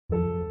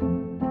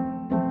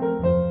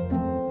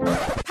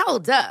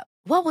Hold up.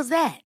 What was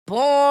that?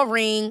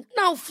 Boring.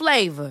 No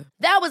flavor.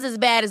 That was as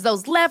bad as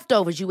those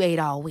leftovers you ate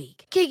all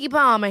week. Keke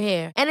Palmer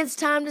here, and it's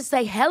time to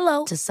say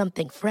hello to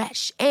something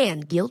fresh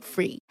and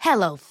guilt-free.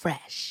 Hello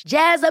Fresh.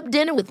 Jazz up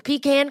dinner with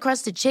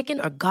pecan-crusted chicken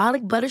or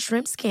garlic butter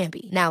shrimp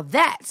scampi. Now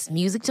that's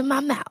music to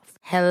my mouth.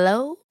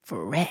 Hello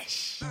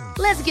Fresh.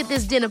 Let's get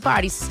this dinner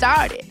party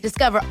started.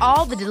 Discover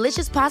all the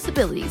delicious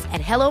possibilities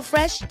at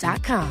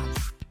hellofresh.com.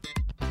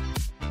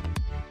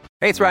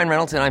 Hey, it's Ryan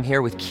Reynolds, and I'm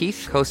here with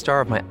Keith,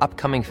 co-star of my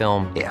upcoming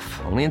film,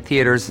 If, only in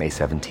theaters May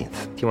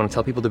 17th. Do you want to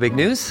tell people the big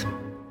news?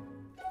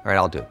 All right,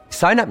 I'll do it.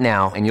 Sign up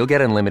now and you'll get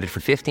unlimited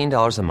for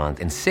 $15 a month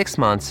and 6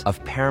 months of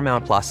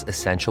Paramount Plus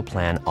Essential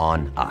Plan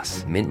on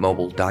us.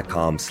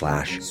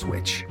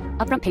 MintMobile.com/switch.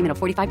 Upfront payment of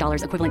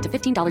 $45 equivalent to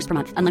 $15 per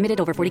month. Unlimited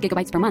over 40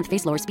 gigabytes per month.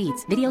 Face lower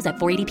speeds. Videos at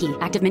 480p.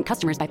 Active Mint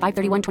customers by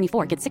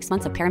 531.24 get 6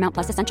 months of Paramount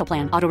Plus Essential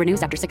Plan. Auto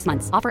renews after 6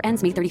 months. Offer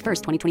ends May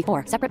 31st,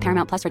 2024. Separate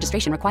Paramount Plus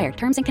registration required.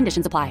 Terms and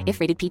conditions apply if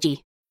rated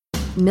PG.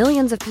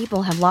 Millions of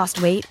people have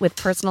lost weight with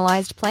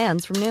personalized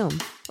plans from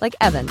Noom. Like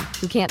Evan,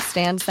 who can't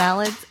stand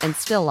salads and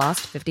still lost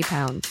 50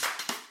 pounds.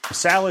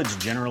 Salads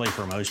generally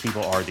for most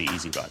people are the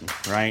easy button,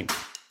 right?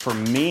 For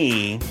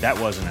me, that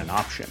wasn't an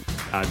option.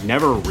 I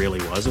never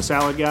really was a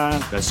salad guy.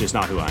 That's just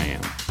not who I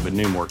am. But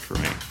Noom worked for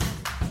me.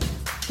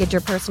 Get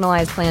your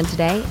personalized plan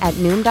today at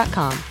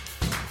Noom.com.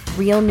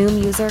 Real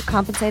Noom user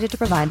compensated to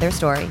provide their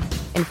story.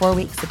 In 4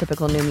 weeks, the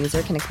typical Noom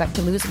user can expect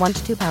to lose 1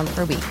 to 2 pounds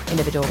per week.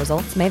 Individual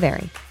results may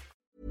vary.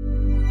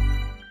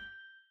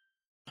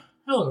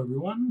 Hello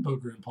everyone,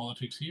 Poker and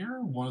Politics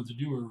here. Wanted to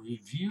do a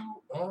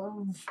review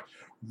of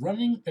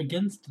Running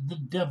Against the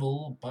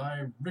Devil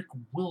by Rick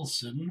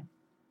Wilson.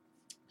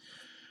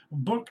 A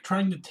book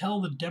trying to tell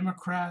the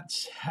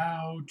Democrats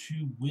how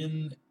to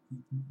win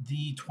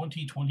the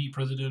 2020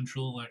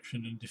 presidential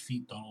election and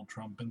defeat Donald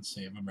Trump and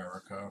save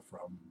America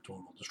from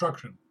total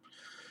destruction.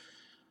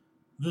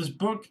 This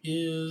book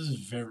is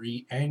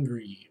very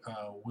angry.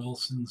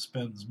 Wilson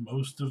spends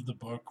most of the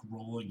book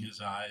rolling his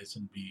eyes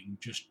and being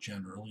just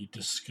generally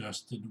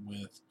disgusted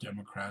with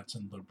Democrats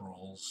and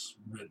liberals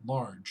writ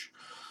large.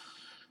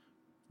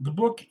 The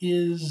book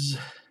is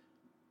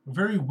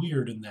very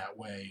weird in that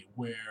way,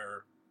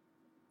 where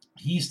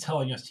he's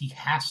telling us he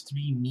has to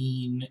be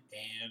mean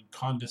and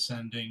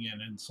condescending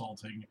and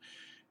insulting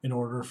in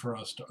order for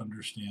us to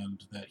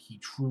understand that he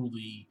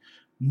truly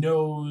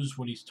knows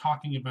what he's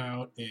talking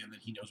about and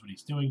that he knows what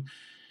he's doing.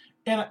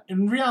 And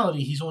in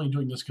reality, he's only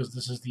doing this because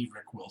this is the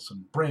Rick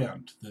Wilson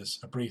brand, this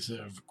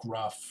abrasive,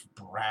 gruff,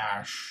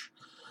 brash,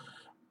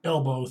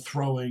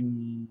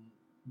 elbow-throwing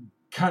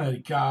kind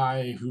of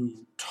guy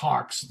who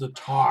talks the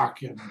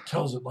talk and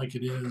tells it like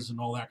it is and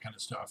all that kind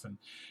of stuff. And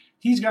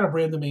he's got a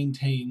brand to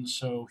maintain,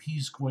 so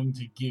he's going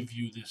to give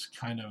you this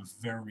kind of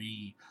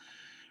very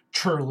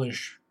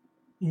churlish,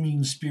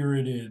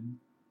 mean-spirited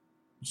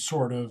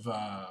sort of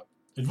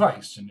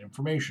advice and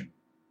information.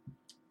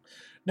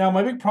 Now,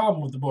 my big problem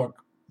with the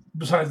book,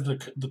 besides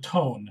the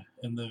tone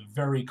and the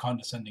very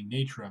condescending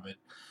nature of it,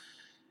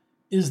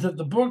 is that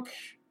the book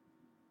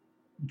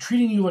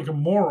treating you like a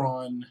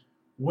moron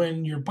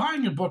when you're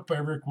buying a book by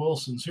Rick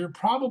Wilson, so you're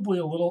probably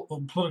a little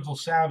political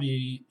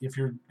savvy if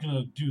you're going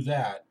to do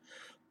that.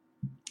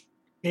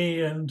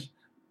 And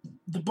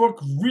the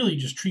book really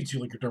just treats you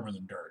like you're dumber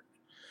than dirt.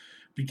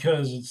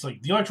 Because it's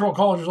like the Electoral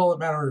College is all that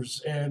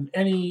matters, and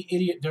any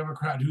idiot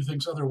Democrat who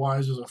thinks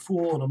otherwise is a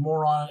fool and a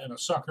moron and a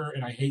sucker,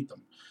 and I hate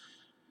them.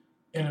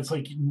 And it's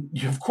like,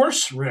 of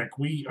course, Rick,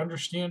 we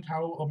understand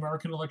how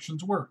American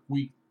elections work.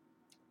 We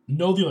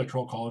know the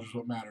Electoral College is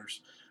what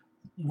matters.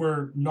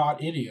 We're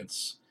not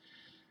idiots.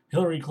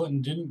 Hillary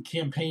Clinton didn't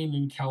campaign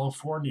in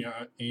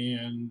California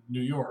and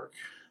New York.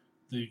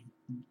 And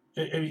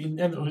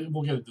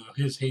we'll get to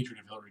his hatred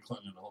of Hillary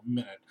Clinton in a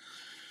minute.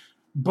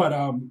 But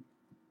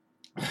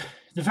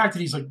the fact that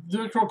he's like, the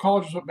Electoral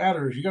College is what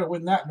matters. You got to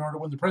win that in order to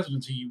win the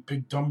presidency, you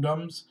big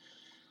dum-dums.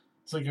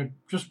 It's like I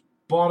just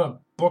bought a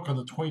book on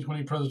the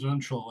 2020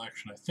 presidential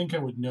election. I think I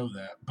would know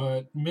that.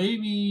 But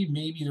maybe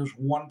there's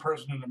one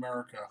person in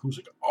America who's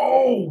like,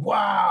 oh,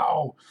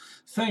 wow.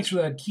 Thanks for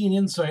that keen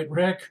insight,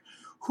 Rick.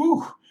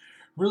 Whew,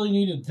 really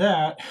needed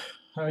that.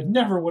 I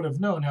never would have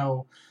known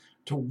how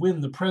to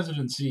win the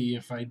presidency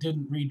if I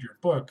didn't read your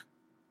book.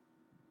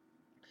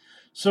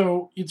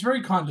 So it's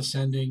very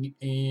condescending,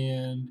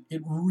 and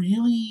it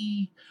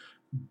really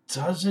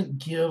doesn't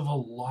give a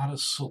lot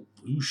of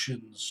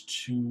solutions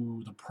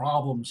to the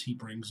problems he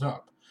brings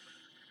up.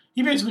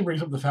 He basically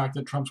brings up the fact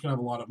that Trump's going to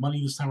have a lot of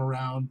money this time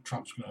around.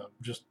 Trump's going to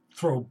just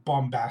throw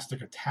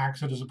bombastic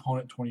attacks at his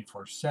opponent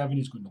 24/7.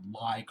 He's going to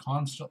lie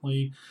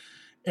constantly.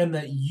 And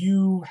that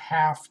you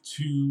have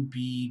to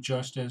be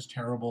just as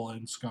terrible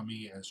and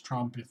scummy as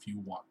Trump if you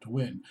want to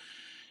win.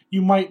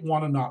 You might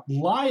want to not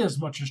lie as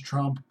much as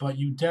Trump, but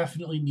you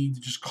definitely need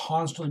to just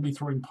constantly be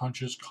throwing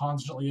punches,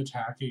 constantly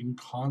attacking,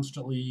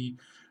 constantly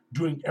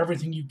doing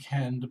everything you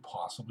can to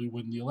possibly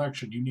win the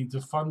election. You need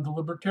to fund the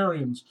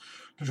libertarians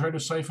to try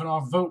to siphon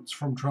off votes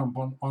from Trump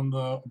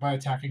by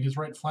attacking his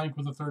right flank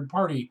with a third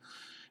party.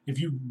 If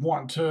you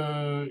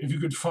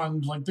could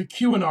fund like the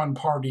QAnon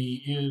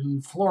party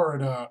in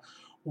Florida,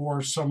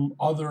 or some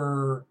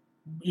other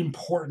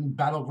important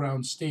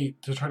battleground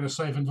state to try to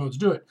siphon votes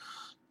do it.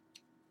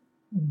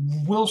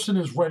 Wilson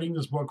is writing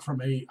this book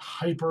from a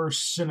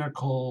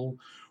hyper-cynical,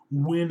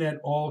 win at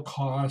all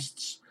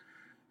costs,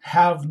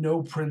 have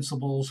no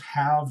principles,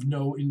 have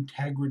no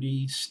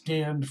integrity,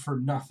 stand for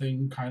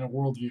nothing kind of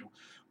worldview.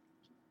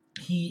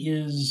 He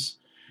is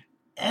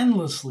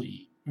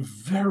endlessly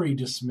very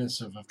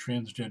dismissive of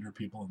transgender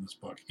people in this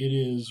book. It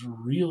is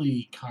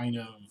really kind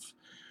of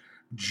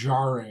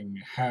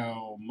jarring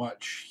how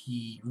much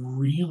he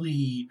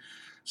really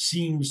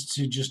seems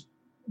to just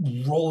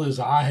roll his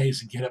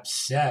eyes and get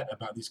upset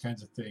about these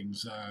kinds of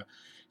things.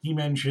 He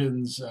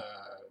mentions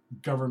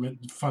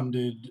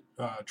government-funded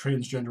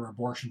transgender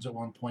abortions at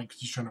one point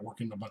because he's trying to work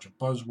into a bunch of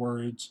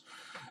buzzwords.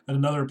 At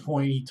another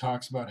point, he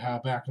talks about how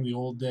back in the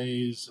old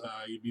days,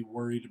 you'd be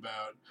worried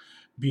about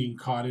being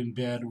caught in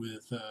bed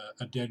with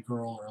a dead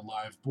girl or a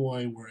live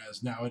boy,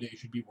 whereas nowadays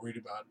you'd be worried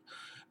about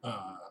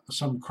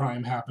some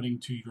crime happening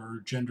to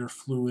your gender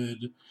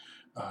fluid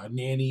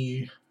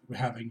nanny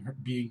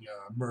being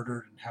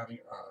murdered and having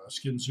a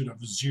skin suit of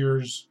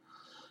Ziers.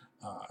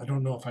 I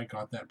don't know if I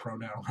got that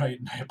pronoun right,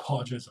 and I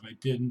apologize if I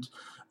didn't.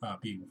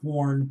 Being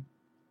worn.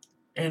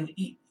 And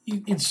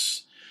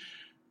it's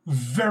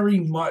very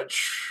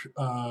much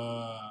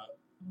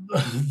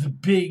the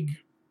big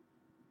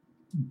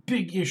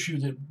issue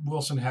that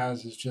Wilson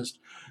has is just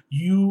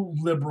you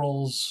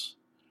liberals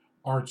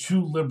are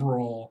too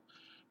liberal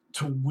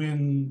to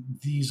win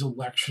these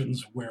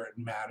elections where it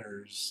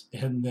matters,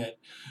 and that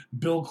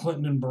Bill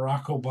Clinton and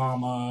Barack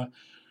Obama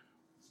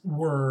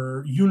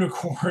were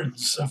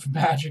unicorns of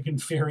magic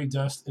and fairy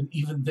dust, and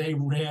even they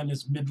ran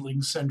as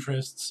middling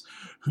centrists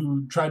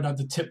who tried not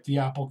to tip the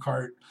apple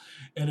cart.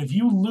 And if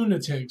you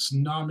lunatics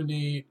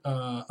nominate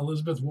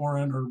Elizabeth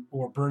Warren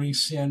or Bernie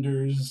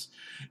Sanders,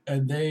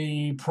 and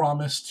they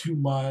promise too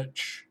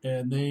much,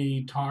 and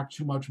they talk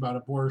too much about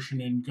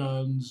abortion and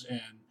guns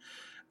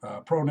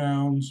and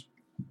pronouns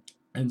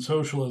and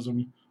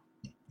socialism,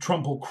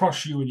 Trump will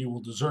crush you and you will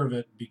deserve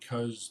it,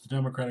 because the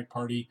Democratic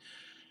Party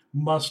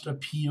must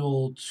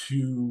appeal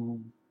to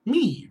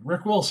me,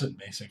 Rick Wilson,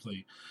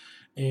 basically.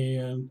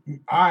 And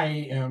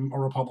I am a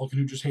Republican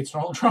who just hates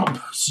Donald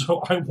Trump.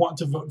 So I want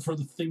to vote for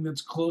the thing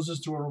that's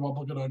closest to a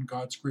Republican on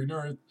God's green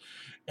earth.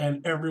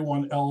 And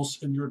everyone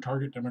else in your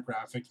target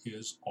demographic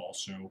is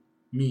also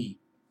me.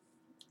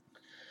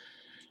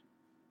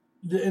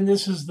 And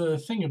this is the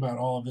thing about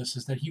all of this,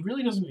 is that he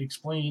really doesn't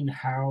explain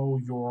how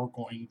you're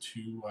going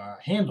to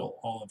handle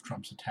all of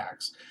Trump's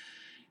attacks.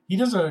 He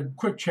does a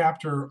quick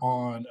chapter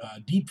on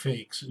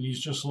deepfakes, and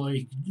he's just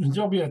like,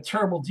 there'll be a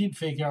terrible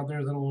deepfake out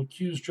there that will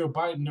accuse Joe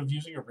Biden of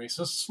using a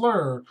racist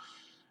slur.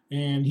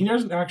 And he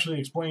doesn't actually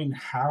explain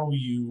how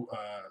you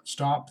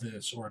stop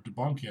this or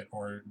debunk it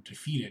or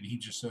defeat it. He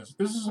just says,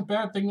 this is a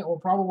bad thing that will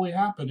probably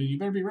happen, and you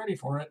better be ready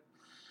for it.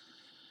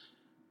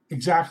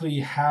 Exactly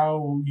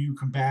how you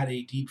combat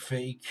a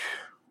deepfake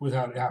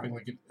without having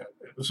like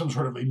some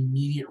sort of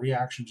immediate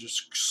reaction,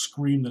 just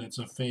scream that it's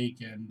a fake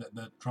and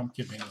that Trump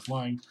campaign is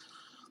lying.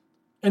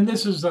 And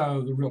this is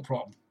the real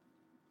problem.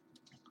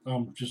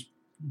 Just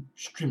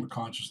stream of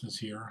consciousness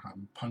here.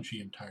 I'm punchy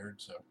and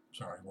tired, so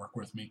sorry, work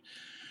with me.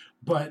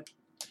 But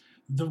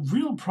the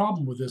real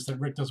problem with this that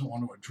Rick doesn't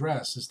want to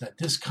address is that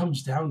this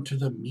comes down to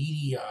the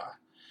media.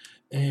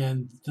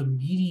 And the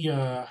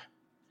media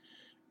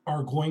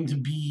are going to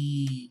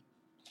be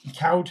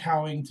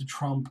kowtowing to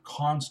Trump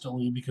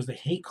constantly because they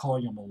hate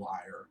calling him a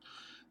liar.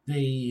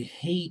 They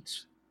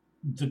hate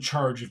the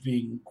charge of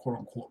being,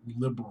 quote-unquote,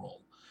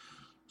 liberal.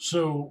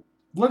 So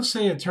let's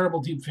say a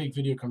terrible deepfake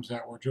video comes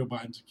out where Joe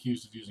Biden's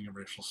accused of using a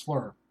racial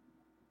slur.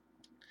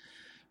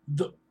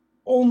 The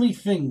only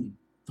thing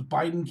the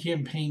Biden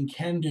campaign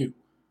can do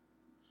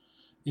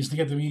is to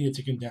get the media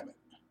to condemn it.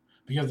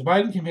 Because the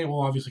Biden campaign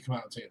will obviously come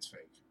out and say it's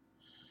fake.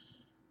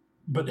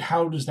 But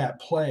how does that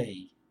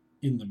play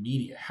in the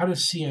media? How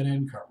does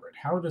CNN cover it?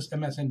 How does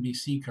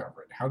MSNBC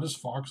cover it? How does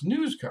Fox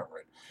News cover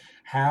it?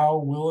 How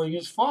willing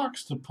is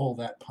Fox to pull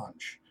that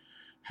punch?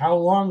 How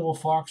long will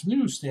Fox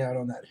News stay out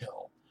on that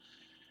hill?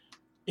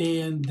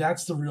 And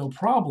that's the real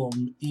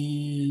problem,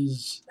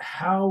 is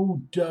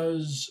how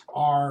do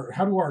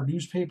our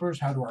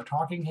newspapers, how do our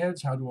talking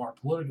heads, how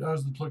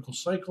does the political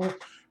cycle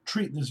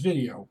treat this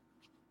video?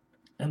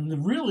 And the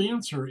real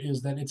answer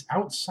is that it's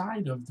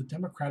outside of the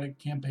Democratic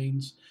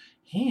campaign's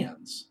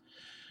hands.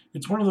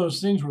 It's one of those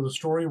things where the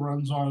story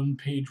runs on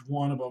page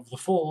 1 above the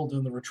fold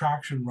and the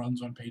retraction runs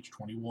on page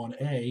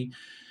 21A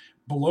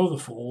below the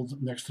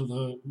fold next to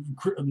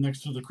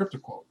the crypto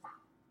quote.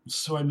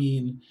 So, I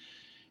mean,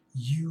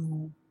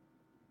 you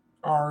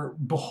are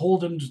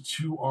beholden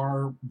to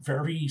our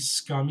very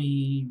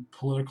scummy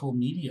political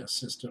media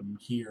system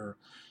here,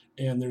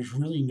 and there's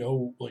really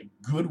no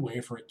good way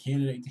for a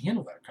candidate to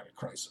handle that kind of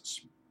crisis,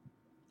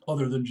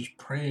 other than just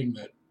praying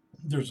that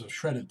there's a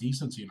shred of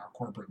decency in our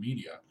corporate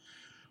media,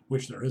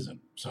 which there isn't.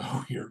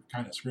 So you're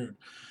kind of screwed.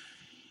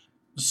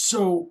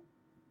 So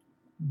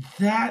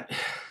that,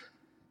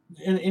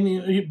 and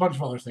a bunch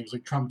of other things,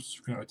 like Trump's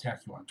going to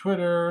attack you on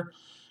Twitter.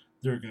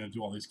 They're going to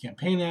do all these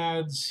campaign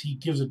ads. He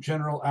gives a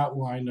general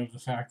outline of the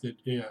fact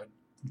that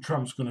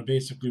Trump's going to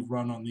basically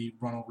run on the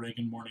Ronald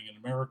Reagan Morning in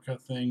America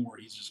thing, where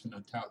he's just going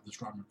to tout the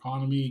strong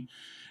economy,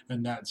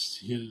 and that's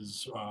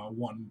his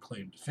one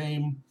claim to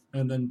fame,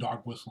 and then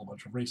dog whistle a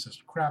bunch of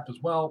racist crap as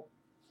well.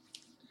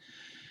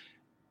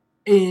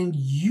 And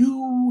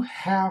you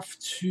have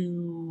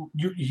to,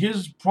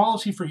 his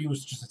policy for you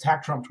is just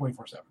attack Trump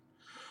 24/7.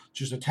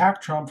 Just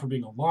attack Trump for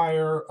being a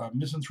liar, a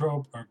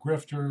misanthrope, a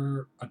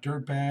grifter, a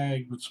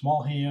dirtbag with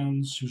small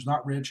hands, who's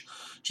not rich.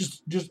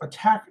 Just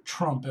attack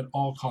Trump at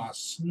all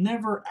costs.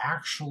 Never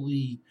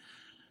actually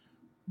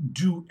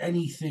do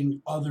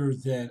anything other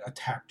than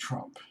attack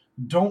Trump.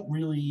 Don't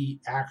really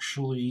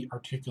actually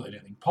articulate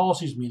anything.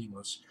 Policy is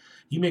meaningless.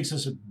 He makes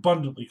this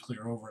abundantly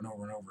clear over and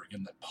over and over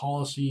again that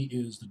policy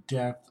is the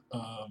death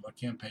of a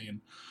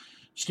campaign.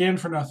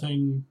 Stand for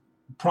nothing,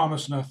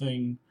 promise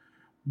nothing,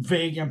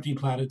 vague, empty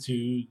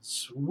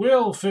platitudes,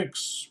 will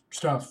fix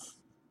stuff,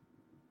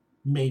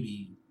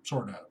 maybe,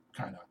 sort of,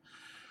 kind of.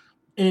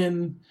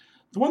 And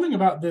the one thing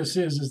about this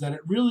is that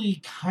it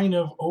really kind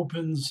of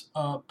opens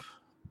up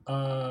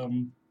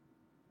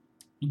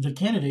the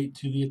candidate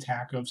to the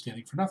attack of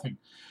standing for nothing,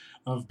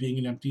 of being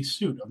an empty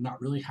suit, of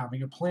not really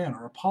having a plan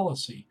or a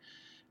policy.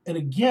 And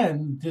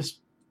again, this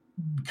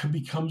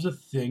becomes a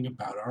thing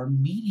about our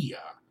media,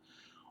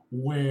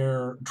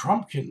 where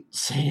Trump can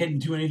say and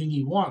do anything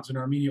he wants, and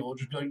our media will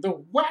just be like,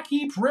 the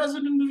wacky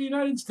president of the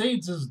United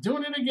States is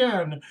doing it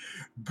again.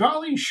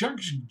 Golly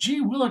shucks,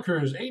 gee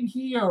willikers, ain't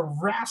he a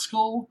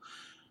rascal?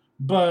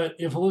 But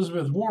if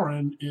Elizabeth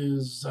Warren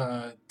is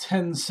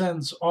 10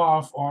 cents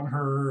off on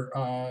her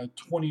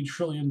 $20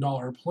 trillion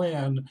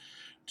plan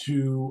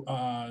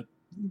to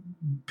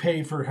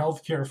pay for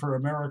health care for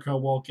America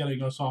while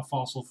getting us off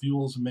fossil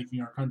fuels and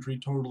making our country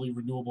totally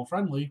renewable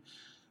friendly,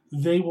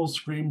 they will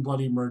scream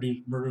bloody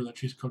murder that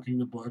she's cooking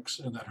the books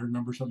and that her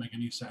numbers don't make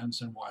any sense,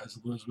 and why is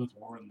Elizabeth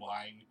Warren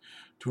lying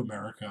to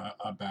America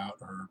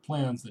about her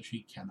plans that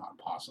she cannot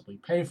possibly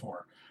pay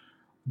for.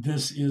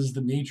 This is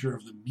the nature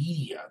of the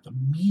media. The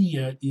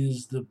media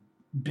is the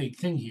big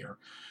thing here.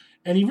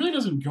 And he really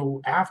doesn't go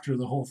after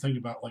the whole thing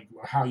about like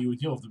how you would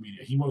deal with the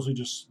media. He mostly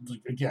just, like,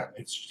 again,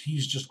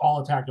 he's just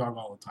all attack dog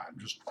all the time.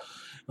 Just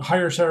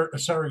hire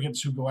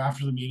surrogates who go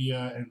after the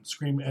media and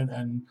scream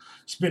and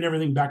spin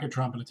everything back at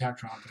Trump and attack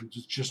Trump. And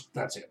just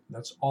that's it.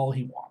 That's all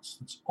he wants.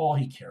 That's all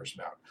he cares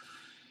about.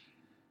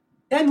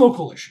 And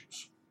local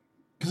issues.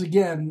 Because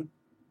again,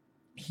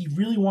 he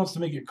really wants to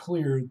make it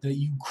clear that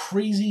you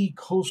crazy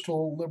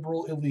coastal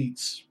liberal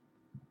elites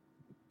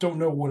don't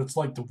know what it's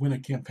like to win a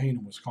campaign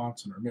in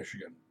Wisconsin or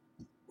Michigan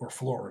or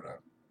Florida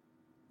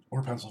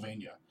or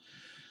Pennsylvania.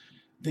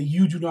 That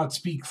you do not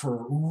speak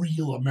for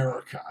real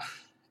America,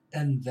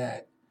 and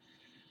that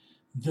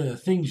the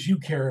things you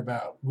care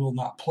about will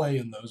not play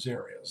in those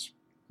areas,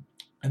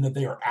 and that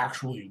they are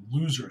actually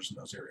losers in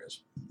those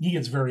areas. He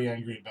gets very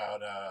angry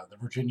about the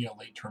Virginia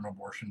late-term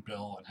abortion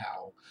bill and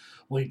how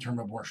late-term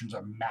abortion is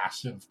a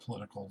massive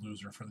political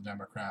loser for the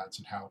Democrats,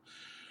 and how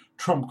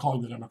Trump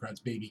calling the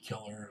Democrats baby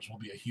killers will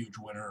be a huge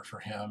winner for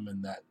him,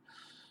 and that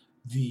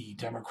the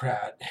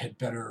Democrat had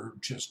better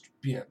just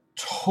be a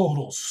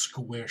total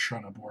squish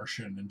on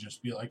abortion and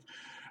just be like,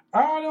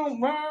 I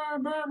don't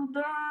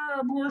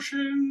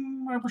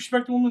abortion. I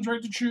respect a woman's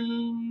right to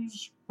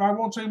choose. I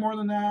won't say more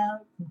than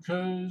that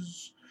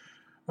because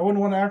I wouldn't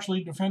want to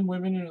actually defend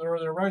women or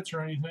their rights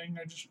or anything.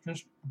 I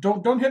just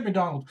don't hit me,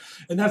 Donald.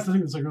 And that's the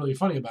thing that's like really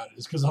funny about it,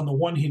 is because on the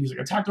one hand he's like,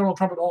 attack Donald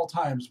Trump at all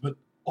times, but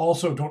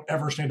also don't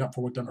ever stand up for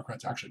what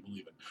Democrats actually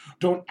believe in.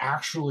 Don't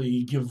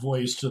actually give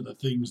voice to the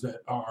things that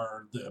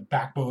are the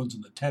backbones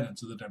and the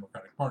tenets of the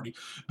Democratic Party,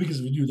 because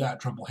if you do that,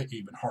 Trump will hit you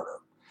even harder.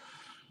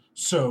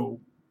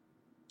 So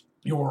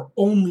your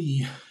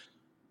only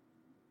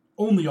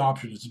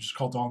option is to just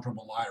call Donald Trump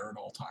a liar at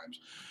all times.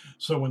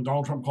 So when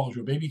Donald Trump calls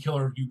you a baby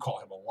killer, you call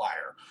him a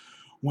liar.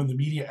 When the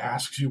media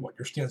asks you what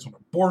your stance on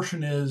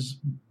abortion is,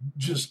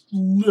 just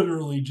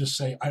literally just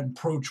say, I'm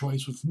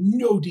pro-choice, with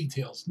no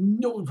details,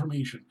 no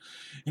information.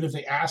 And if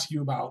they ask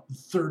you about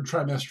third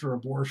trimester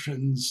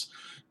abortions,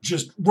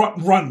 just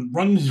run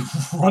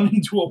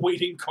into a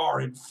waiting car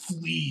and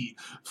flee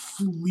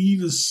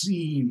the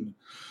scene.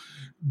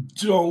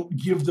 Don't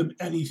give them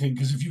anything,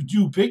 because if you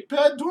do, Big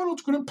Bad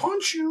Donald's going to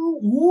punch you.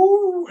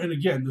 Woo! And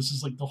again, this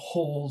is like the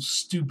whole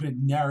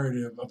stupid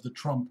narrative of the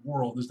Trump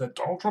world, is that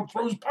Donald Trump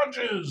throws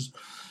punches,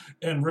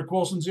 and Rick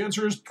Wilson's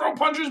answer is throw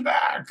punches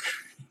back,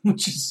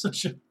 which is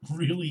such a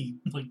really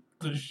like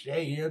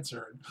cliche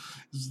answer.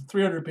 This is a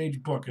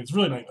 300-page book. It's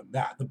really not even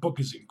that. The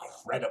book is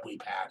incredibly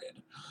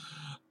padded.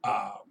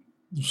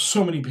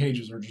 So many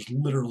pages are just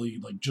literally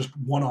like just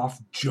one-off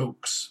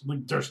jokes.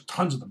 Like there's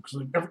tons of them, because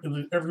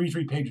like every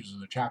 3 pages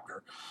is a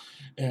chapter,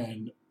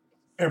 and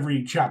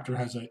every chapter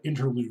has an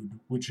interlude,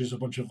 which is a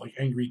bunch of like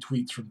angry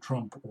tweets from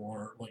Trump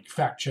or like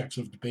fact checks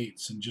of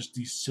debates and just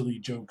these silly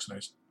jokes. And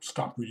I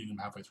stopped reading them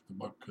halfway through the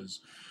book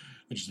because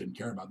I just didn't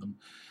care about them.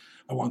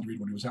 I wanted to read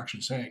what he was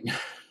actually saying,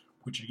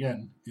 which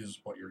again is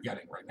what you're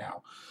getting right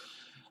now.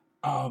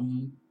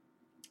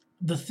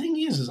 the thing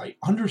is I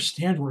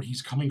understand where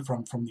he's coming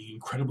from the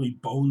incredibly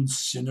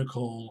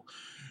cynical,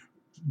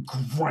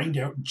 grind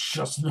out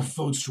just enough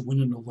votes to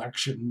win an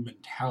election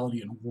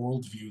mentality and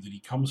worldview that he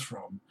comes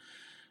from.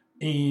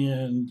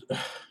 And,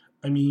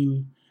 I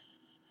mean,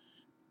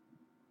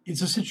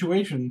 it's a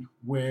situation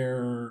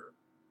where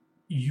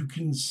you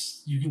can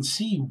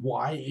see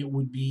why it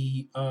would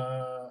be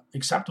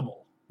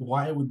acceptable,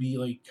 why it would be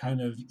like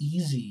kind of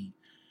easy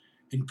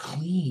and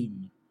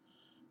clean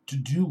to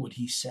do what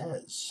he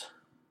says.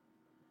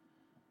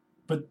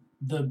 But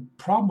the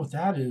problem with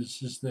that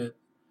is that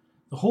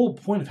the whole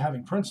point of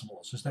having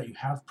principles is that you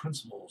have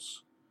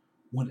principles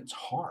when it's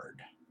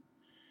hard.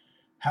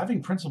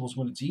 Having principles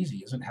when it's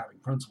easy isn't having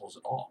principles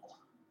at all.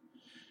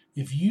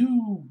 If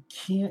you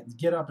can't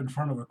get up in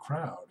front of a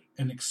crowd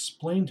and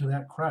explain to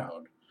that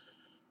crowd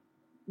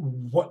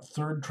what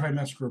third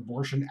trimester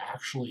abortion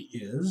actually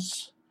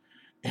is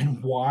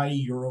and why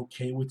you're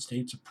okay with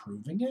states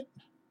approving it,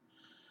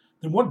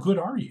 then what good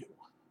are you?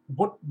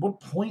 What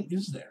point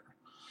is there?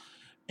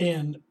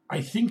 And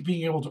I think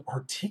being able to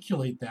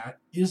articulate that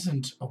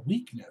isn't a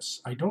weakness.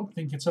 I don't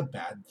think it's a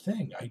bad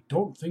thing. I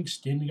don't think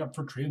standing up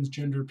for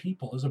transgender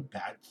people is a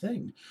bad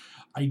thing.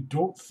 I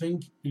don't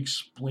think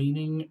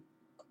explaining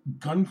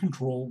gun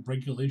control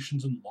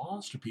regulations and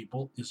laws to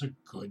people is a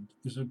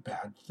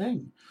bad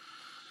thing.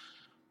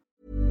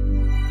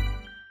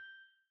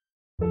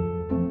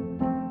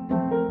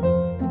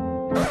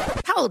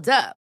 Hold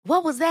up.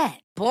 What was that?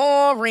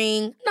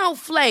 Boring. No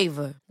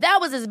flavor. That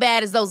was as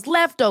bad as those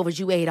leftovers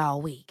you ate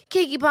all week.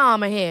 Keke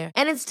Palmer here,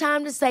 and it's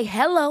time to say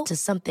hello to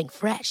something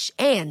fresh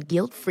and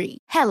guilt-free.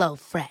 Hello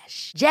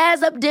Fresh.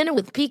 Jazz up dinner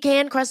with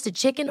pecan-crusted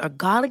chicken or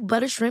garlic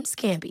butter shrimp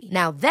scampi.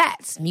 Now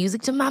that's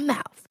music to my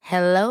mouth.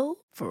 Hello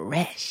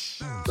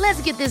Fresh.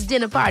 Let's get this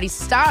dinner party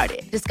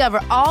started.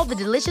 Discover all the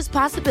delicious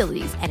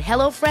possibilities at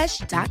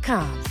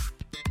hellofresh.com.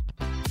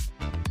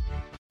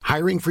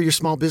 Hiring for your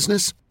small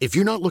business? If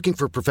you're not looking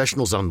for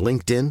professionals on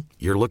LinkedIn,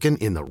 you're looking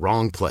in the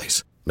wrong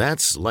place.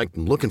 That's like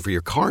looking for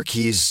your car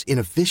keys in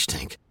a fish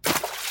tank.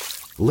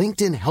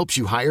 LinkedIn helps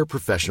you hire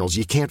professionals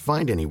you can't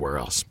find anywhere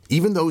else,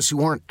 even those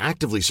who aren't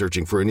actively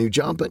searching for a new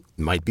job but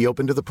might be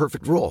open to the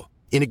perfect role.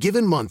 In a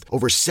given month,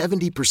 over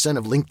 70%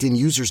 of LinkedIn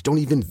users don't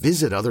even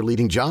visit other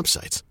leading job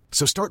sites.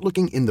 So start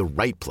looking in the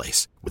right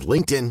place. With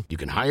LinkedIn, you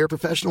can hire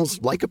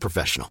professionals like a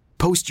professional.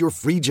 Post your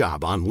free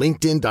job on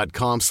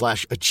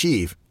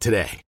linkedin.com/achieve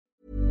today.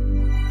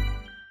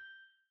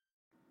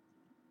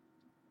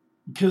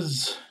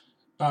 Because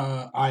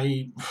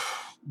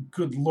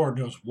good Lord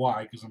knows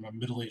why, because I'm a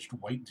middle-aged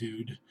white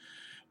dude,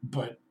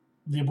 but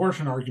the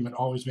abortion argument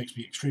always makes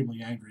me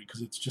extremely angry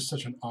because it's just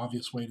such an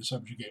obvious way to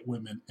subjugate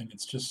women, and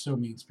it's just so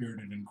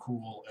mean-spirited and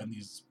cruel, and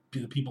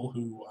the people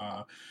who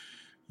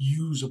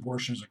use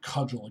abortion as a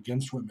cudgel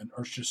against women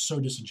are just so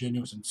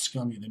disingenuous and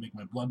scummy they make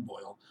my blood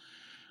boil.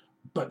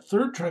 But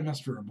third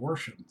trimester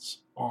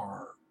abortions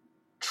are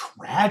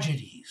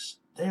tragedies.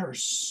 They are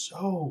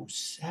so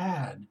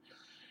sad.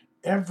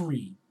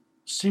 Every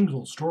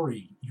single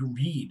story you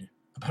read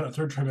about a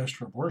third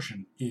trimester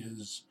abortion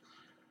is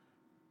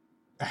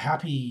a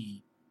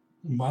happy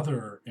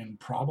mother, and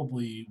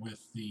probably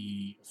with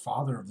the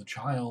father of the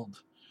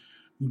child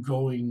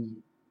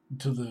going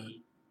to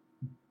the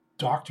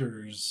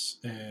doctors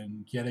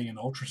and getting an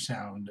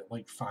ultrasound at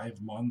like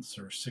 5 months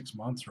or 6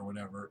 months or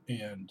whatever,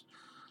 and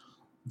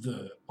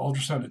the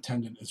ultrasound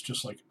attendant is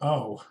just like,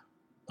 oh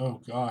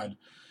God.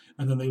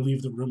 And then they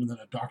leave the room, and then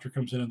a doctor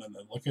comes in, and then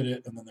they look at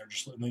it, and then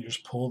they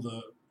just pull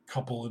the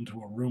couple into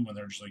a room, and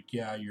they're just like,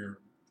 yeah, your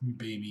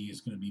baby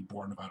is going to be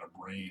born without a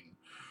brain,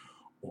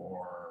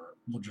 or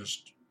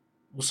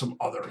with some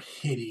other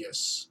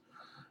hideous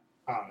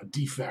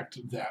defect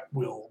that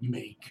will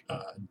make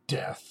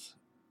death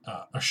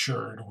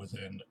assured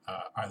within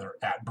either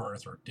at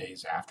birth or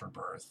days after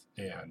birth,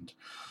 and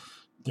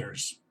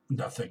there's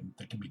nothing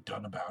that can be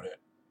done about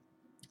it.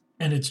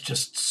 And it's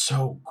just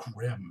so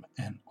grim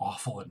and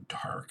awful and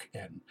dark.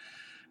 And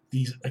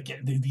these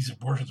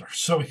abortions are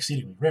so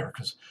exceedingly rare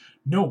because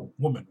no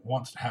woman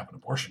wants to have an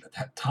abortion at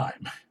that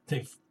time.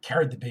 They've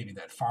carried the baby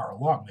that far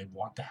along. They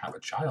want to have a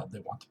child.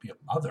 They want to be a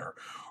mother,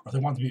 or they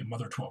want to be a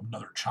mother to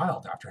another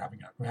child after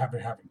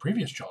having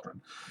previous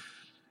children.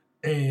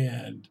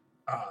 And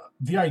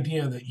the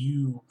idea that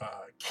you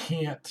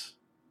can't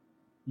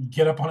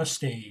get up on a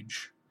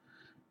stage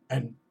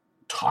and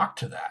talk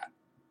to that,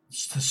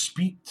 to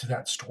speak to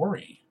that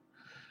story,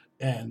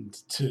 and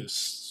to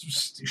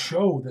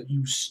show that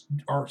you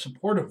are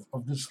supportive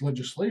of this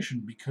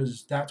legislation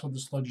because that's what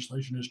this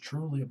legislation is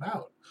truly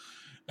about.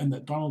 And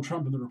that Donald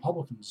Trump and the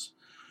Republicans,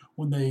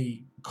 when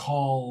they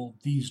call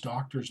these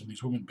doctors and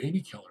these women baby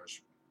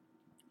killers,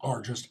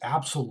 are just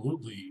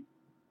absolutely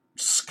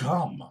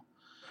scum.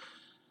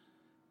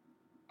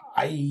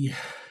 I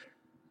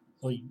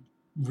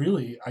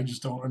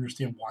just don't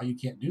understand why you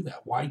can't do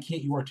that. Why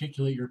can't you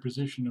articulate your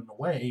position in a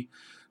way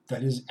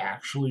that is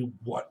actually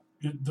what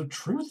the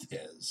truth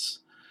is?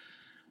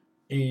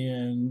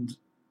 And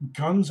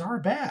guns are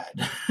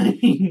bad. I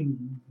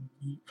mean,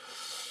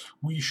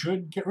 we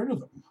should get rid of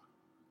them.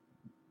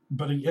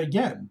 But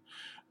again,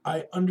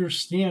 I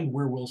understand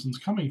where Wilson's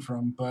coming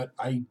from, but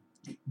I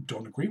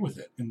don't agree with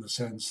it in the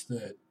sense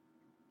that,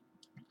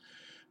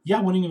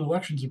 yeah, winning an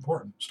election is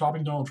important.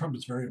 Stopping Donald Trump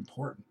is very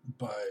important,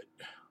 but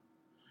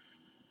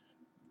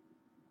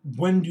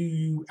when do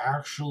you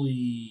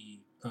actually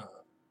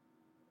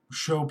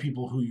show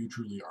people who you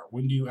truly are?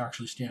 When do you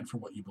actually stand for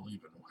what you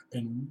believe in?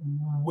 And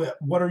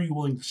what are you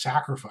willing to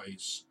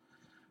sacrifice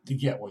to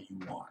get what you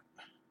want?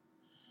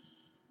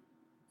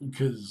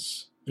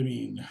 Because, I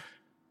mean,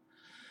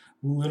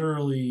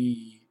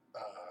 literally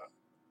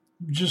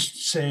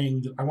just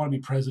saying that I want to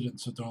be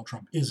president so Donald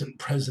Trump isn't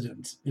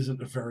president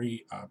isn't a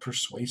very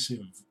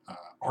persuasive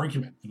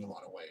argument in a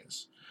lot of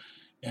ways.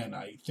 And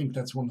I think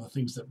that's one of the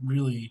things that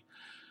really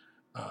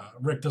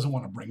Rick doesn't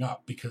want to bring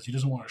up, because he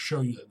doesn't want to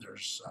show you that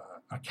there's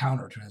a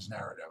counter to his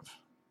narrative.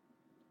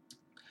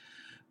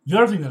 The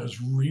other thing that is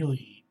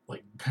really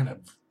like kind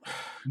of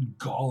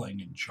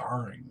galling and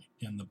jarring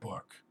in the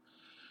book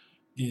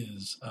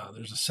is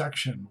there's a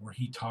section where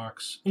he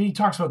talks, and he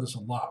talks about this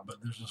a lot, but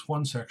there's this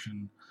one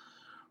section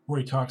where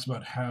he talks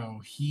about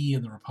how he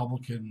and the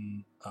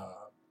Republican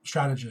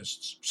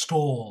strategists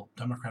stole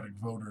Democratic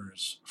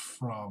voters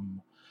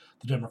from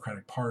the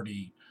Democratic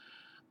Party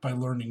by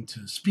learning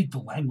to speak the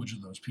language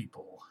of those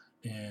people.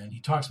 And he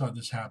talks about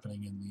this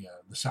happening in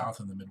the South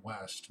and the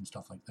Midwest and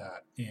stuff like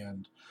that.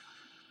 And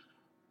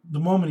the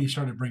moment he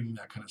started bringing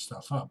that kind of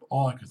stuff up,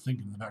 all I could think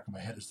in the back of my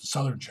head is the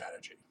Southern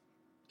strategy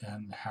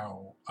and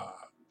how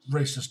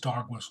racist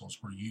dog whistles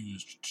were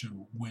used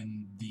to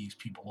win these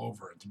people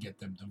over and to get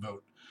them to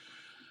vote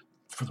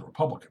for the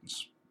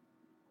Republicans.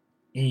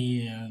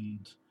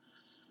 And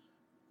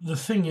the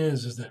thing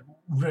is that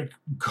Rick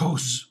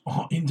goes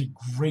into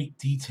great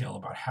detail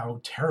about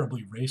how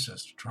terribly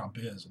racist Trump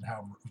is and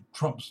how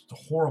Trump's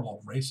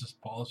horrible racist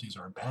policies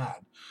are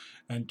bad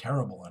and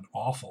terrible and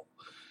awful.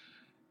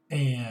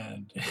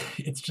 And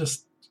it's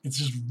just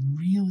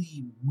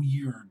really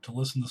weird to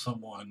listen to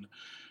someone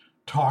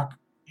talk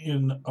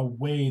in a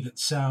way that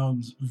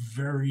sounds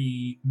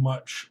very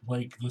much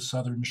like the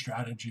Southern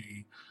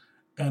strategy,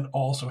 and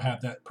also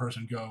have that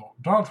person go,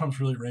 Donald Trump's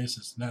really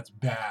racist, and that's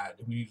bad,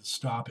 and we need to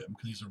stop him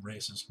because he's a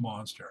racist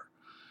monster.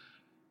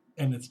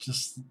 And it's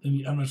just,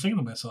 and I'm thinking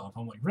to myself,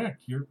 I'm like, Rick,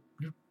 you're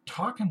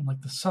talking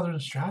like the Southern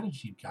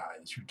strategy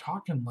guys. You're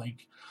talking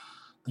like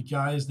the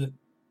guys that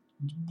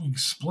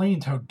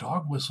explained how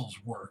dog whistles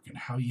work and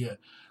how you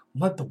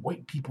let the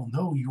white people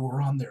know you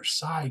were on their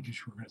side because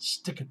you were going to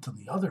stick it to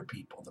the other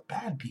people, the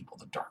bad people,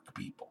 the dark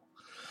people,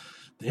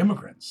 the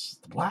immigrants,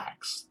 the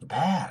blacks, the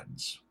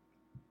bads.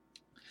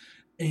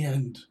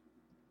 And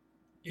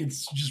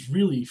it's just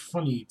really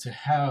funny to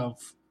have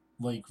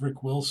like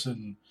Rick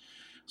Wilson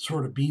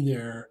sort of be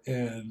there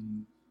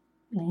and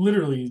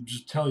literally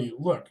just tell you,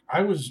 look,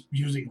 I was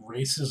using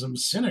racism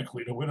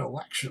cynically to win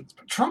elections,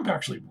 but Trump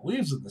actually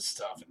believes in this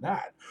stuff and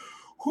that.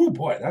 Oh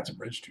boy, that's a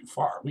bridge too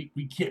far. We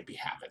can't be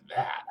having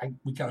that.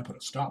 We got to put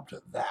a stop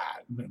to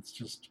that. And it's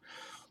just,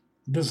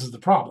 this is the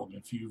problem.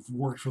 If you've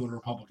worked for the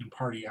Republican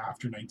Party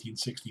after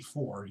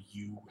 1964,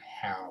 you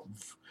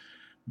have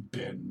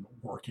been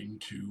working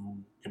to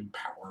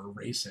empower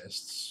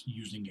racists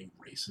using a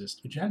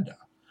racist agenda.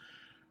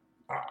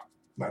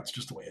 That's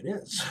just the way it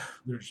is.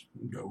 There's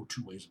no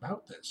two ways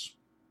about this.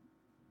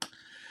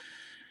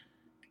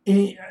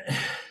 And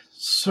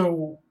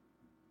so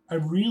I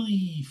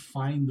really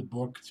find the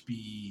book to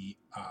be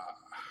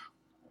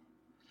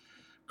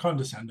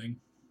condescending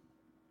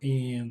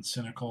and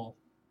cynical,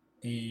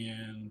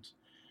 and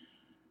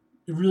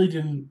it really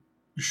didn't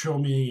show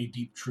me any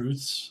deep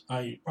truths.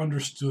 I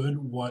understood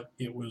what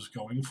it was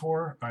going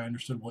for. I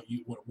understood what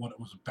it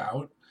was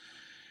about.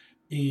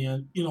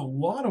 And in a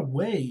lot of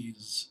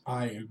ways,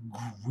 I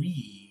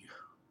agree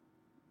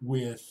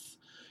with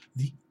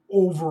the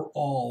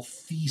overall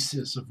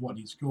thesis of what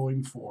he's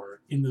going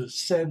for, in the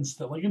sense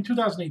that, like in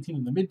 2018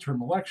 in the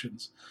midterm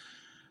elections,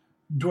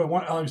 do I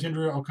want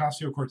Alexandria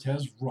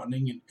Ocasio-Cortez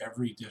running in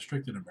every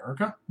district in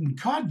America?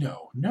 God,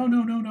 no.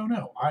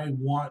 No. I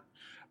want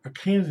a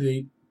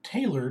candidate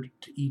tailored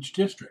to each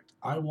district.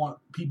 I want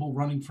people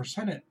running for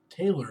Senate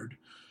tailored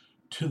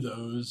to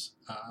those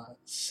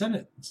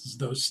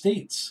those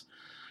states.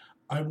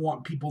 I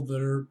want people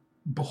that are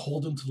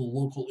beholden to the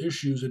local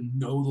issues and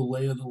know the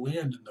lay of the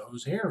land in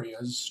those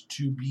areas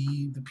to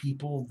be the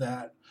people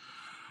that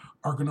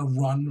are going to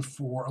run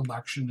for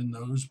election in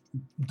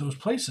those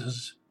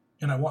places,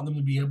 and I want them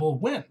to be able to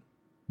win.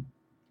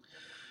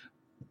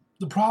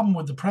 The problem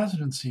with the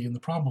presidency and the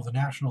problem with the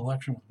national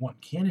election with one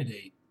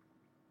candidate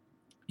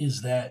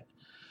is that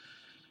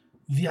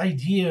the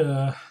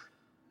idea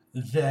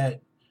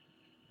that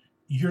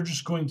you're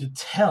just going to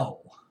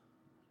tell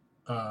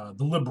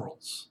the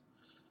liberals,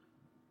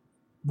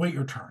 wait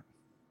your turn.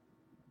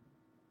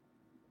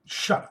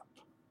 Shut up.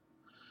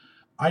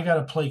 I got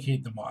to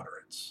placate the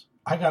moderates.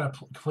 I got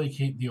to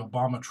placate the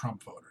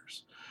Obama-Trump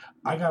voters.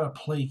 I got to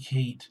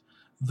placate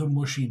the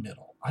mushy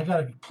middle. I got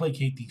to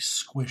placate these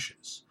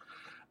squishes.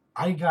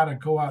 I got to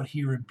go out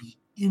here and be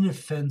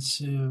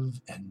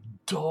inoffensive and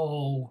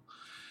dull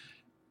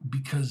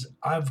because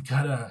I've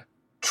got to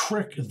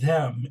trick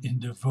them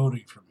into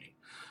voting for me.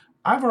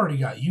 I've already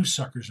got you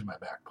suckers in my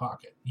back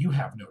pocket. You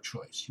have no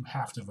choice. You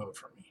have to vote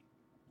for me.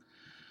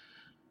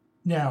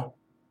 Now,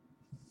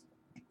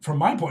 from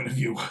my point of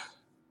view,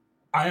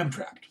 I am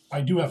trapped.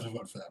 I do have to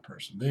vote for that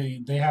person.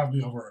 They have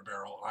me over a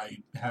barrel. I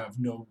have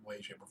no way,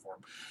 shape, or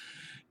form.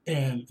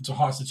 And it's a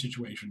hostage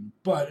situation.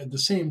 But at the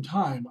same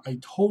time, I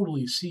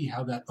totally see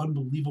how that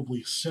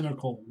unbelievably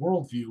cynical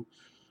worldview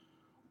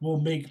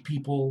will make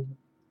people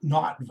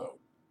not vote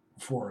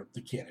for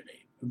the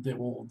candidate.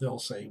 They'll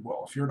say,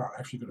 well, if you're not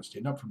actually going to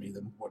stand up for me,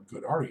 then what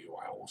good are you?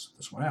 I will sit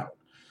this one out.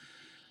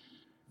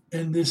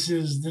 And this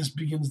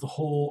begins the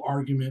whole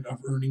argument of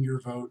earning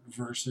your vote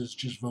versus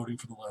just voting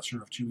for the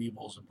lesser of two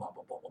evils and blah,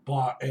 blah, blah, blah,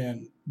 blah.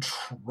 And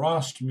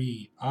trust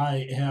me,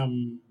 I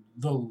am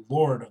the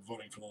lord of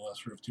voting for the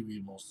lesser of two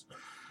evils.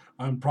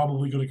 I'm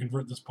probably going to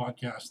convert this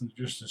podcast into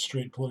just a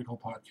straight political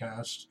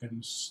podcast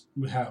and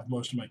have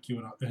most of my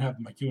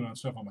QAnon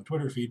stuff on my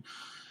Twitter feed.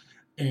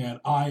 And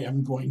I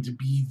am going to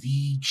be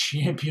the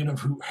champion of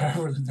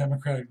whoever the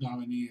Democratic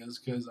nominee is,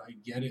 because I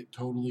get it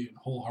totally and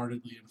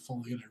wholeheartedly and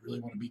fully, and I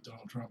really want to beat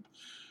Donald Trump.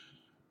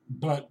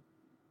 But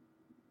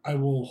I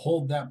will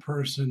hold that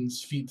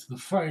person's feet to the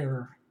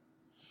fire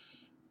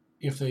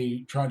if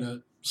they try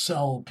to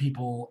sell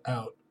people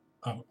out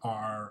of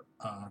our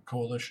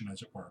coalition,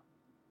 as it were.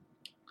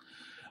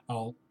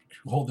 I'll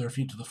hold their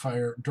feet to the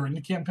fire during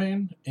the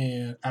campaign,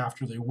 and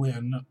after they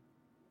win,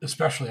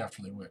 especially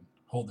after they win,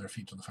 hold their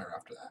feet to the fire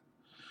after that.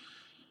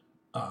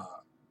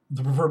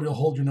 The proverbial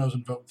hold your nose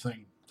and vote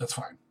thing, that's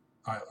fine.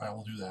 I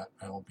will do that.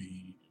 I will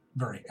be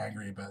very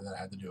angry about that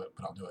I had to do it,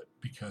 but I'll do it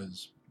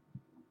because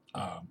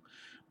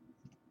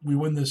we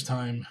win this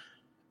time,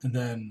 and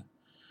then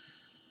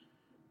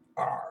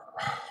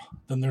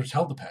there's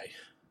hell to pay.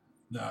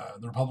 The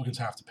Republicans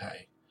have to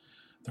pay.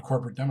 The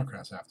corporate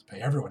Democrats have to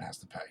pay. Everyone has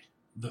to pay.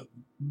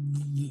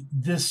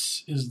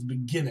 This is the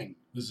beginning.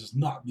 This is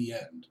not the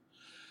end.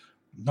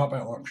 Not by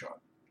a long shot.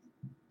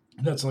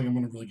 That's something I'm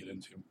going to really get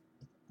into.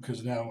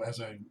 Because now,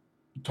 as I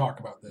talk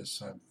about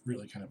this, I've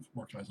really kind of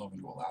worked myself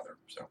into a lather.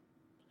 So,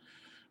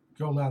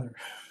 go lather.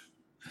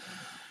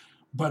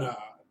 But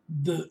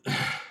the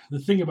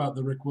thing about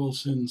the Rick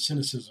Wilson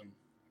cynicism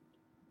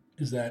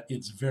is that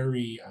it's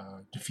very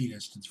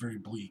defeatist. It's very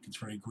bleak. It's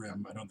very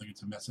grim. I don't think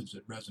it's a message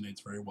that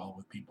resonates very well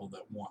with people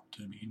that want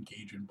to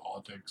engage in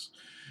politics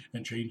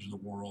and change the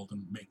world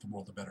and make the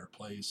world a better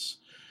place.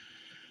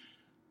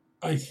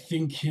 I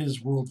think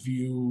his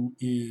worldview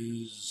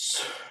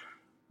is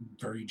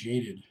very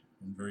jaded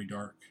and very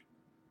dark,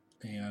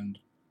 and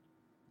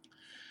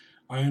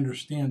I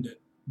understand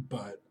it,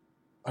 but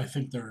I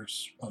think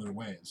there's other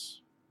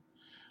ways.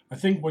 I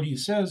think what he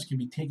says can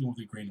be taken with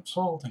a grain of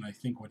salt, and I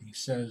think what he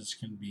says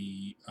can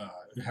be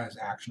has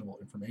actionable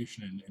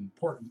information and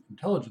important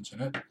intelligence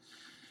in it,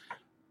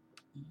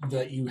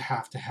 that you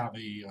have to have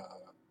a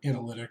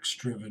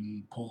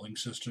analytics-driven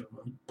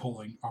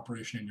polling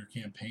operation in your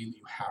campaign, that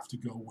you have to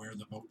go where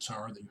the votes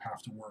are, that you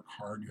have to work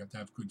hard, you have to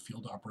have good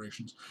field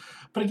operations.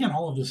 But again,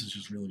 all of this is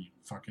just really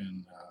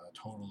fucking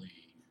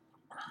totally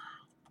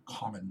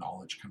common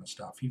knowledge kind of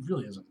stuff. He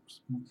really isn't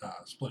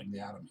splitting the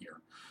atom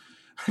here.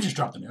 I just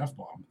dropped an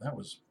F-bomb. That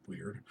was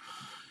weird.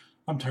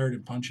 I'm tired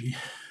and punchy.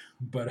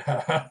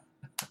 But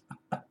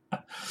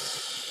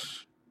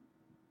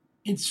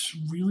it's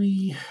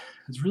really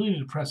a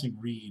depressing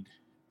read.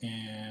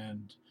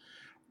 And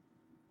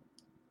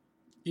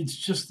it's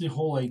just the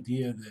whole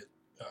idea that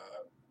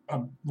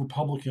a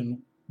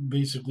Republican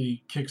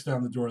basically kicks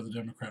down the door of the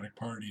Democratic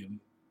Party.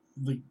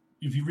 And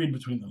if you read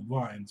between the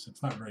lines,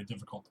 it's not very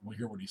difficult to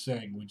hear what he's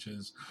saying, which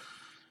is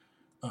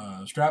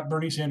strap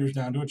Bernie Sanders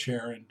down to a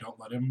chair and don't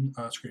let him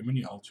scream and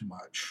yell too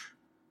much.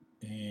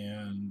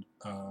 And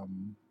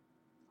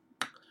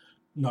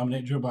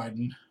nominate Joe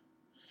Biden.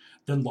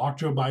 Then lock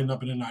Joe Biden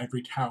up in an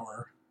ivory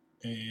tower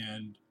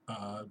and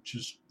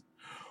just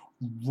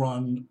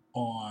run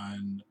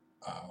on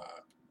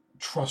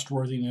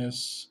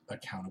trustworthiness,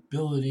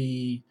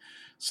 accountability,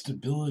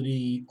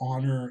 stability,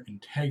 honor,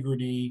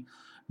 integrity.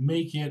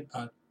 Make it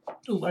an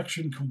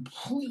election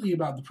completely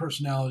about the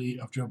personality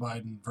of Joe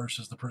Biden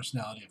versus the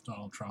personality of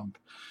Donald Trump,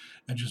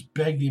 and just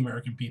beg the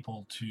American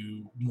people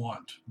to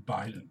want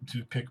Biden,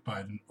 to pick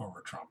Biden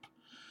over Trump.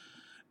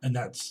 And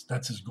that's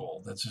his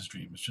goal. That's his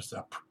dream. It's just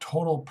a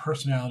total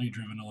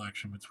personality-driven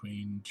election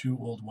between two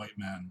old white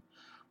men,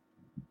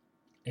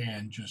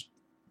 and just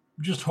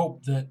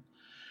hope that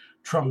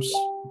Trump's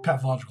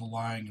pathological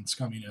lying and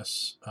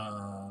scumminess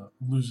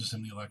loses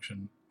him the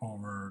election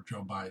over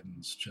Joe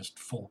Biden's just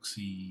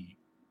folksy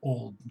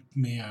old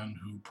man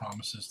who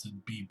promises to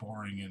be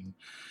boring and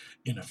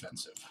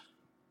inoffensive.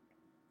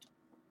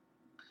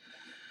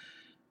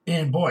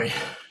 And boy,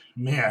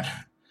 man,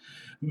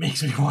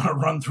 makes me want to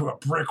run through a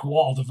brick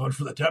wall to vote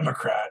for the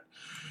Democrat.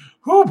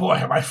 Oh boy,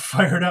 am I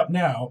fired up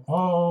now.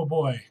 Oh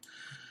boy.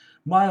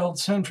 Mild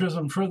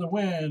centrism for the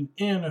win.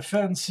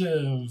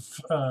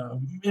 Inoffensive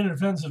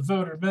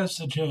voter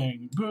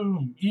messaging.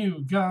 Boom,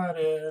 you got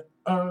it.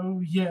 Oh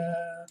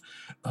yeah,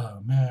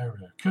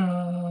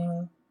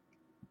 America.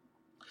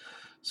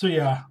 So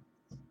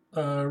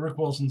Rick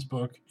Wilson's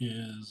book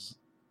is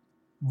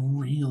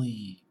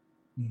really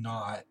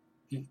not.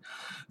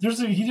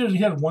 He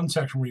had one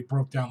section where he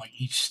broke down like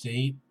each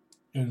state,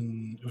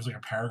 and it was like a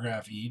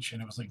paragraph each,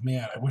 and it was like,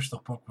 man, I wish the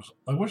book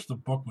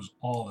was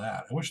all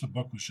that. I wish the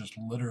book was just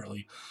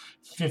literally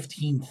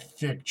 15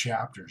 thick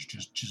chapters,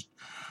 just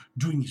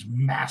doing these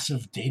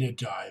massive data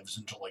dives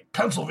into like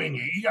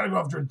Pennsylvania. You got to go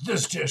after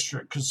this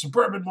district because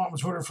suburban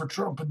moms voted for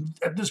Trump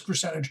at this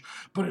percentage,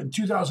 but in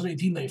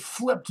 2018 they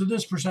flipped to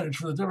this percentage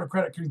for the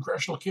Democratic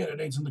congressional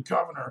candidates and the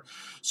governor.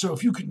 So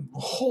if you can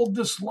hold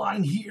this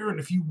line here, and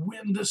if you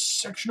win this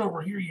section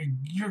over here, you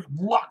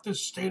lock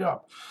this state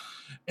up.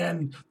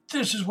 And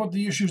this is what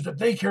the issues that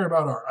they care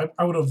about are.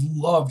 I would have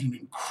loved an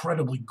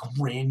incredibly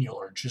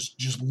granular,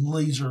 just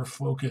laser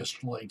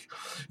focused. Like,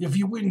 if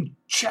you win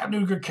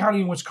Chattanooga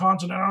County in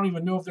Wisconsin, I don't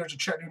even know if there's a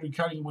Chattanooga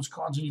County in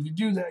Wisconsin. If you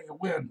do that, you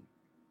win.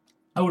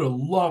 I would have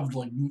loved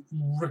like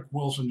Rick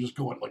Wilson just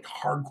going like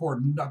hardcore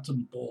nuts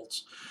and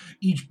bolts,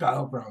 each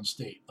battleground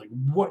state. Like,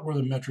 what were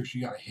the metrics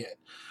you got to hit?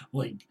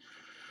 Like,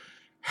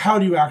 how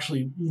do you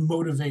actually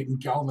motivate and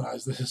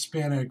galvanize the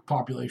Hispanic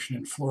population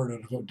in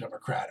Florida to vote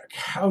Democratic?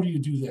 How do you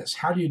do this?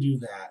 How do you do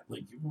that?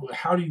 Like,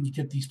 how do you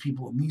get these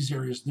people in these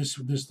areas? This.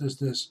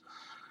 That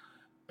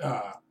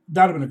would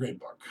have been a great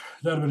book.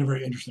 That would have been a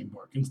very interesting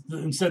book.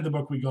 Instead, the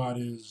book we got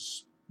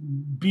is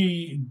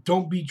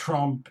Don't Be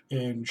Trump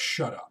and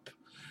Shut Up.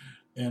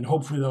 And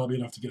hopefully that'll be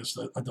enough to get us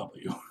a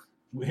W,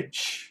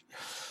 which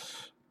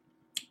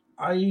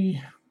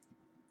I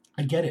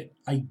get it.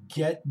 I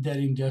get that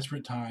in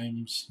desperate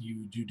times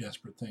you do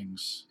desperate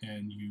things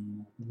and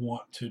you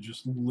want to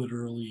just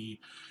literally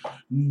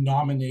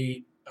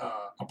nominate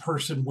a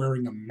person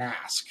wearing a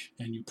mask,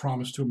 and you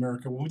promise to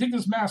America, when we take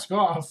this mask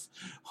off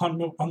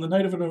on the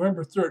night of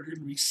November 3rd, you're going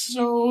to be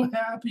so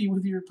happy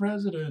with your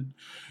president.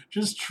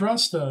 Just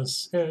trust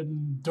us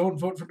and don't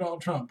vote for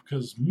Donald Trump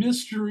because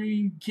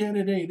mystery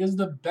candidate is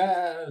the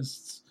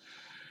best.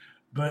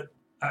 But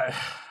I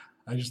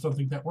just don't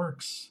think that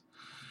works.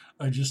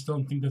 I just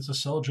don't think that's a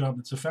sell job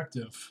that's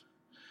effective.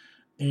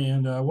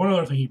 And one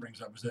other thing he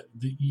brings up is that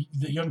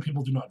the young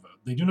people do not vote.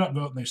 They do not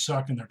vote, and they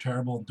suck, and they're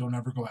terrible, and don't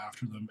ever go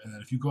after them. And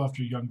that if you go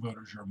after young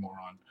voters, you're a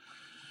moron.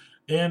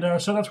 And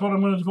so that's what I'm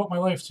going to devote my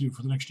life to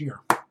for the next year,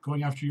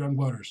 going after young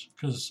voters.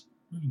 Because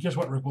guess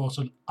what, Rick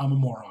Wilson? I'm a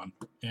moron.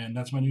 And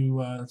that's my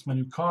new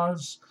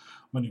cause,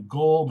 my new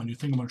goal, my new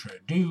thing I'm going to try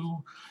to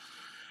do.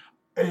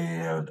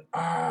 And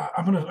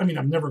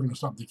I'm never going to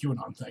stop the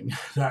QAnon thing.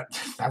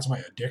 That's my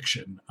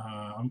addiction.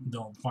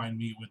 They'll find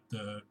me with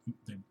the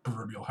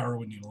proverbial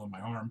heroin needle in my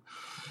arm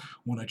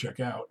when I check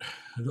out.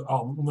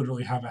 I'll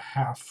literally have a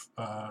half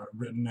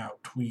written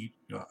out tweet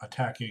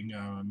attacking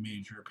a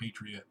major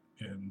patriot,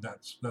 and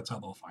that's how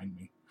they'll find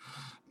me.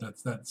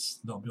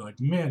 They'll be like,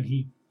 man,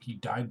 he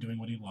died doing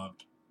what he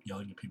loved,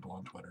 yelling at people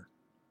on Twitter.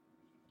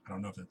 I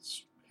don't know if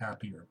it's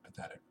happy or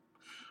pathetic.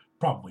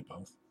 Probably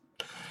both.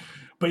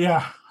 But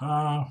yeah,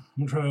 I'm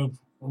gonna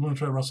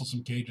try to wrestle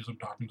some cages. I'm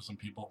talking to some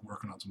people,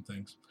 working on some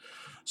things.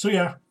 So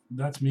yeah,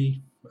 that's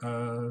me.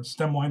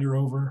 Stem winder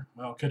over.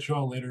 I'll catch you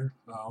all later.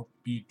 I'll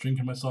be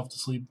drinking myself to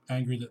sleep,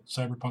 angry that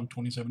Cyberpunk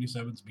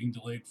 2077 is being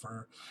delayed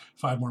for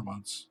 5 more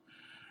months.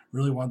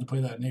 Really wanted to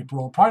play that in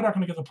April. Probably not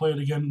going to get to play it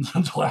again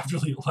until after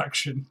the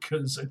election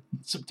because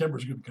September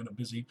is going to be kind of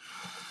busy.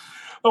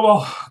 Oh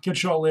well,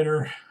 catch you all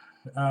later.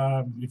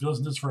 If you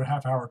listen to this for a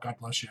half hour, God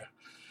bless you.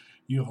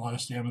 You have a lot of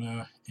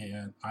stamina,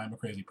 and I'm a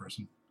crazy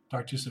person.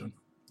 Talk to you soon.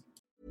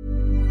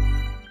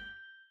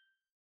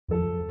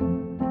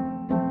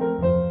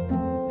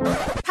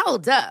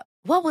 Hold up.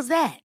 What was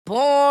that?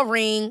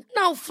 Boring.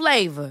 No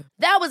flavor.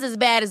 That was as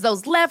bad as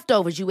those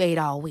leftovers you ate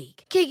all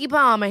week. Keke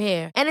Palmer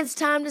here, and it's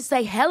time to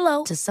say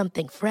hello to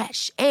something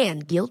fresh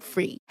and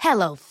guilt-free.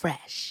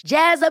 HelloFresh.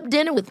 Jazz up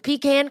dinner with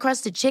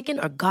pecan-crusted chicken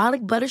or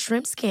garlic butter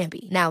shrimp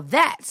scampi. Now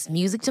that's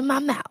music to my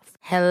mouth.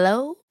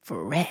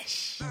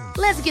 HelloFresh.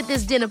 Let's get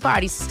this dinner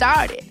party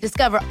started.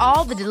 Discover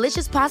all the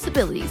delicious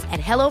possibilities at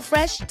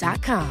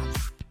HelloFresh.com.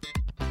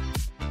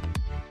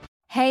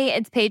 Hey,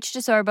 it's Paige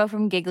DeSorbo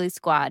from Giggly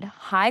Squad.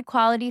 High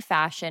quality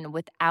fashion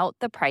without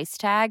the price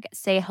tag.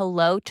 Say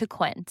hello to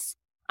Quince.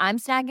 I'm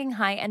snagging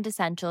high-end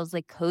essentials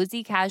like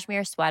cozy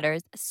cashmere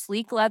sweaters,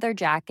 sleek leather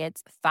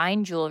jackets,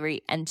 fine jewelry,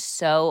 and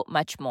so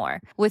much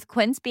more. With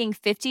Quince being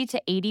 50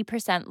 to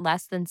 80%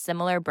 less than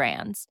similar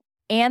brands.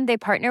 And they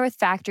partner with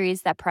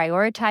factories that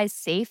prioritize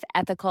safe,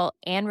 ethical,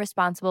 and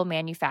responsible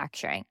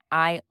manufacturing.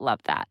 I love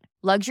that.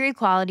 Luxury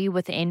quality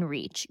within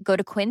reach. Go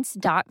to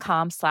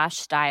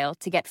quince.com/style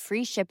to get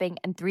free shipping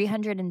and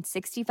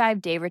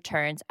 365-day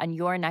returns on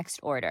your next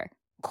order.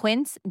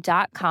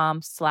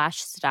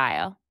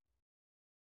 Quince.com/style.